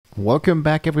Welcome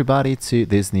back everybody to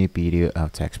this new video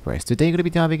of TechExpress. Today we're going to be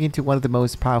diving into one of the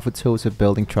most powerful tools of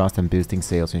building trust and boosting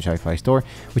sales in Shopify store,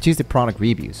 which is the product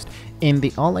reviews. In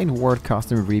the online world,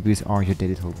 customer reviews are your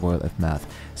digital word of mouth.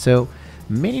 So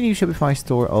many new Shopify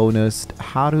store owners,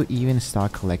 how to even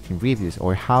start collecting reviews,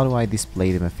 or how do I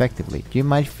display them effectively? You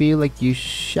might feel like you're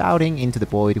shouting into the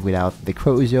void without the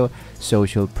crucial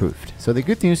social proof. So the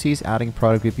good news is adding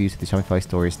product reviews to the Shopify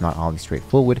store is not only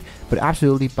straightforward, but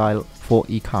absolutely vital for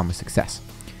e-commerce success.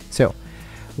 So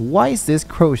why is this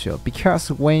crucial? Because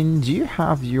when you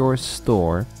have your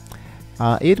store,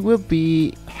 it will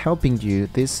be helping you,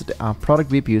 this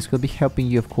product reviews will be helping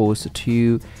you, of course,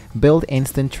 to build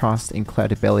instant trust and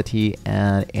credibility.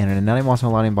 And in an anonymous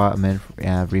online environment,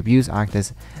 reviews act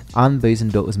as unbiased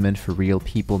endorsement for real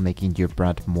people, making your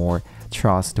brand more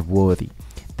trustworthy.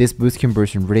 This boosts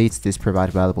conversion rates, this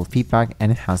provides valuable feedback,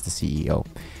 and enhance the CEO.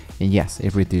 And yes,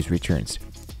 it reduces returns.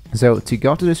 So to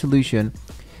go to the solution,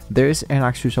 there's an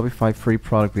actual Shopify free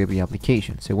product review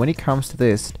application. So when it comes to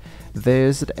this,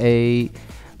 there's a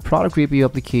product review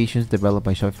applications developed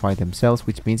by Shopify themselves,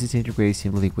 which means it's integrated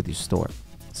seamlessly with your store.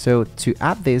 So to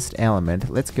add this element,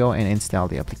 let's go and install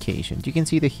the application. You can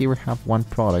see that here we have one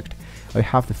product. We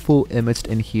have the full image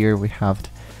in here. We have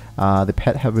the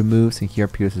pet have removed, and here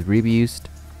appears as reviews,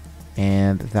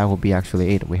 and that will be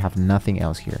actually it. We have nothing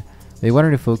else here. They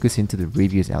wanted to focus into the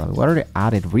reviews element. What are the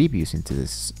added reviews into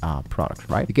this product,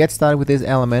 right? To get started with this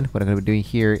element, what I'm going to be doing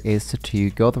here is to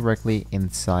go directly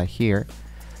inside here,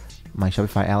 my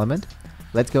Shopify element.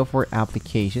 Let's go for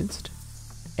applications.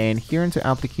 And here into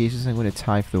applications, I'm going to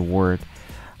type the word.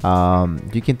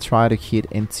 You can try to hit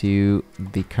into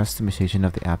the customization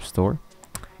of the App Store.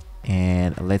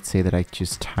 And let's say that I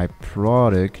just type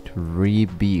product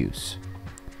reviews.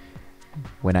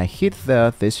 When I hit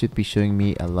that, this should be showing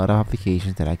me a lot of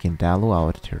applications that I can download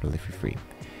out totally for free.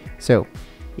 So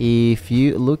if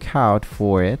you look out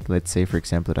for it, let's say for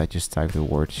example that I just type the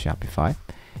word Shopify,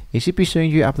 it should be showing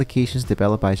you applications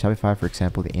developed by Shopify, for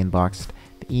example the inbox,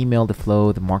 the email, the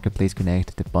flow, the marketplace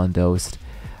connect, the bundles,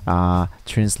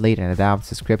 translate and adapt,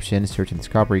 subscription, search and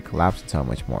discovery, collapse, and so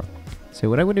much more. So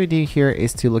what I'm going to do here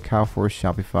is to look out for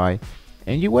Shopify,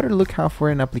 and you want to look out for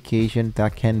an application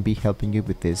that can be helping you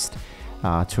with this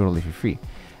totally for free.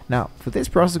 Now for this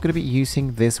process, I'm going to be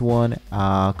using this one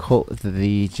called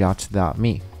the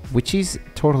Judge.me, which is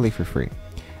totally for free.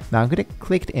 Now I'm going to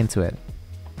click into it.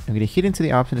 I'm going to hit into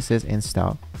the option that says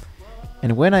install,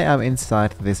 and when I am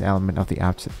inside this element of the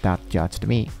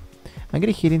app.judge.me, I'm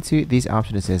going to hit into this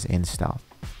option that says install.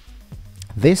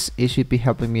 It should be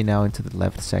helping me now into the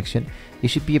left section. It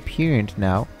should be appearing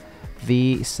now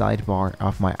the sidebar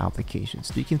of my applications.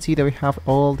 So you can see that we have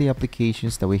all the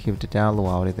applications that we have to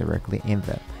download directly in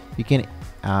there. You can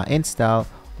install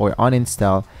or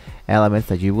uninstall elements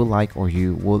that you would like or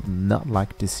you would not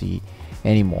like to see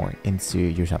anymore into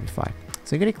your Shopify.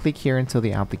 So I'm going to click here into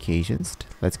the applications.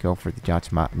 Let's go for the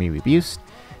Judge.me reviews,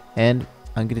 and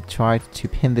I'm going to try to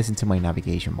pin this into my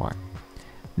navigation bar.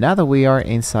 Now that we are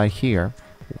inside here,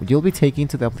 you'll be taken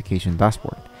to the application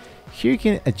dashboard. Here you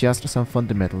can adjust some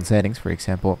fundamental settings, for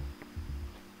example,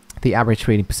 the average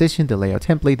trading position, the layout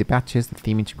template, the batches, the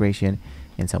theme integration,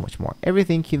 and so much more.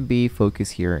 Everything can be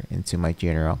focused here into my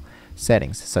general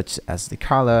settings, such as the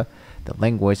color, the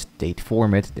language, date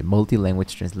format, the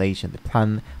multi-language translation, the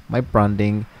plan, my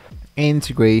branding,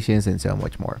 integrations, and so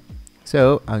much more.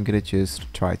 So I'm going to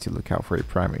just try to look out for a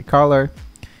primary color.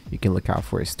 You can look out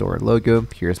for a store logo.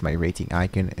 Here's my rating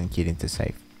icon, and hit into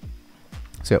save.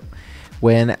 So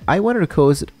when I wanted to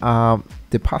close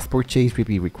the passport chase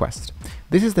review request,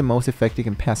 this is the most effective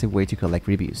and passive way to collect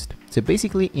reviews. So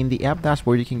basically in the app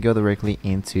dashboard, you can go directly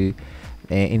into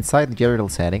inside the general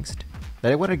settings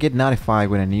that I want to get notified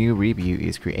when a new review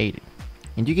is created.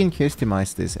 And you can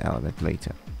customize this element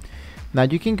later. Now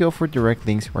you can go for direct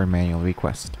links or manual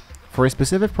request. For a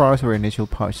specific product or initial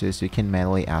purchase, you can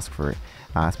manually ask for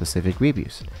specific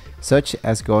reviews, such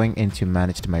as going into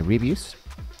manage my reviews.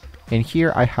 And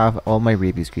here I have all my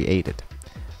reviews created.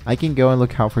 I can go and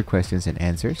look out for questions and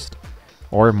answers,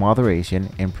 or moderation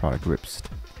and product groups.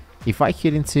 If I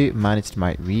hit into manage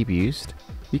my reviews,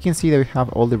 you can see that we have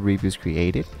all the reviews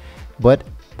created. But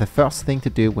the first thing to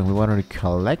do when we want to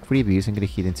collect reviews, I'm going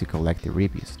to hit into collect the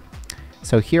reviews.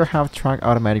 So here I have track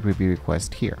automatic review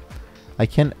request here. I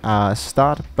can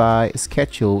start by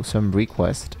schedule some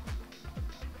request,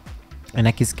 and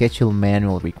I can schedule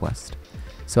manual request.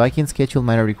 So I can schedule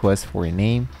manual requests for a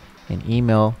name, an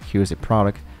email, here's a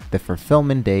product, the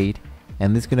fulfillment date,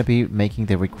 and this is going to be making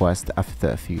the request after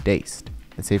a few days.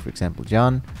 Let's say for example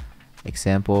John,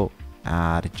 example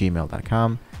at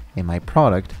gmail.com, in my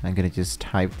product I'm going to just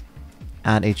type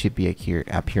and it should be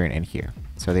appearing in here.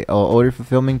 So the order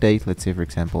fulfillment date, let's say for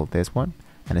example this one,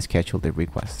 and a schedule the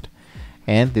request.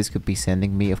 And this could be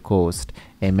sending me, of course,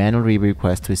 a manual review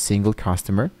request to a single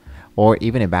customer, or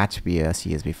even a batch via a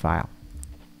CSV file.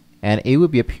 And it will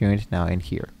be appearing now in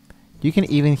here. You can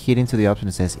even hit into the option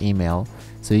that says email,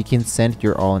 so you can send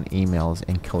your own emails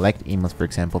and collect emails. For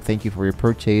example, thank you for your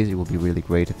purchase. It will be really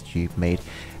great if you've made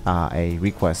a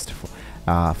request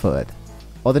for it.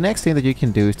 Or the next thing that you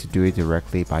can do is to do it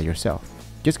directly by yourself.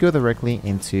 Just go directly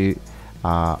into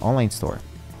online store.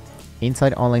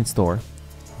 Inside online store,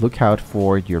 look out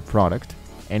for your product,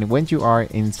 and when you are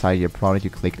inside your product, you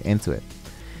click into it.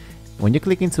 When you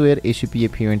click into it, it should be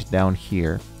appearing down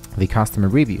here, the customer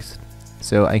reviews.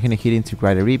 So I'm gonna hit into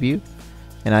write a review,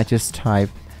 and I just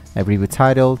type a review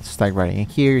title, start writing in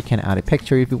here. You can add a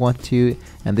picture if you want to,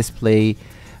 and display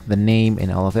the name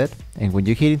and all of it. And when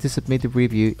you hit into submit the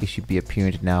review, it should be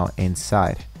appearing now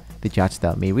inside the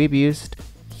judge.me reviews.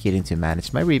 Hit into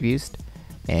manage my reviews,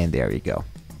 and there you go.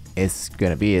 It's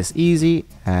gonna be as easy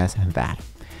as that.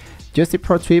 Just a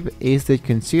pro tip is that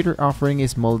consider offering a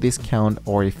small discount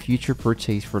or a future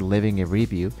purchase for leaving a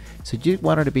review. So you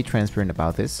wanted to be transparent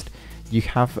about this. You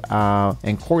have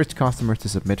encouraged customers to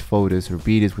submit photos or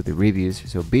videos with the reviews,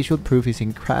 so visual proof is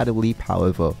incredibly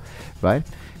powerful, right?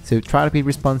 So try to be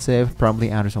responsive, promptly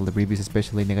answer all the reviews,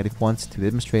 especially negative ones, to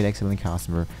demonstrate excellent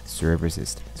customer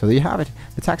services. So there you have it,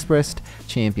 the TaxPress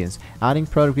champions. Adding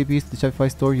product reviews to the Shopify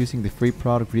store using the free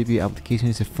product review application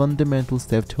is a fundamental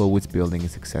step towards building a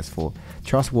successful,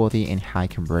 trustworthy, and high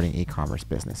converting e-commerce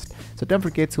business. So don't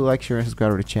forget to like, share, and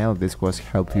subscribe to the channel if this was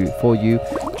helpful for you.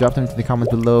 Drop them in the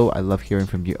comments below. I love hearing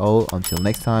from you all. Until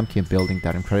next time, keep building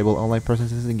that incredible online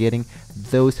presence and getting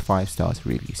those 5 stars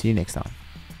reviews. See you next time.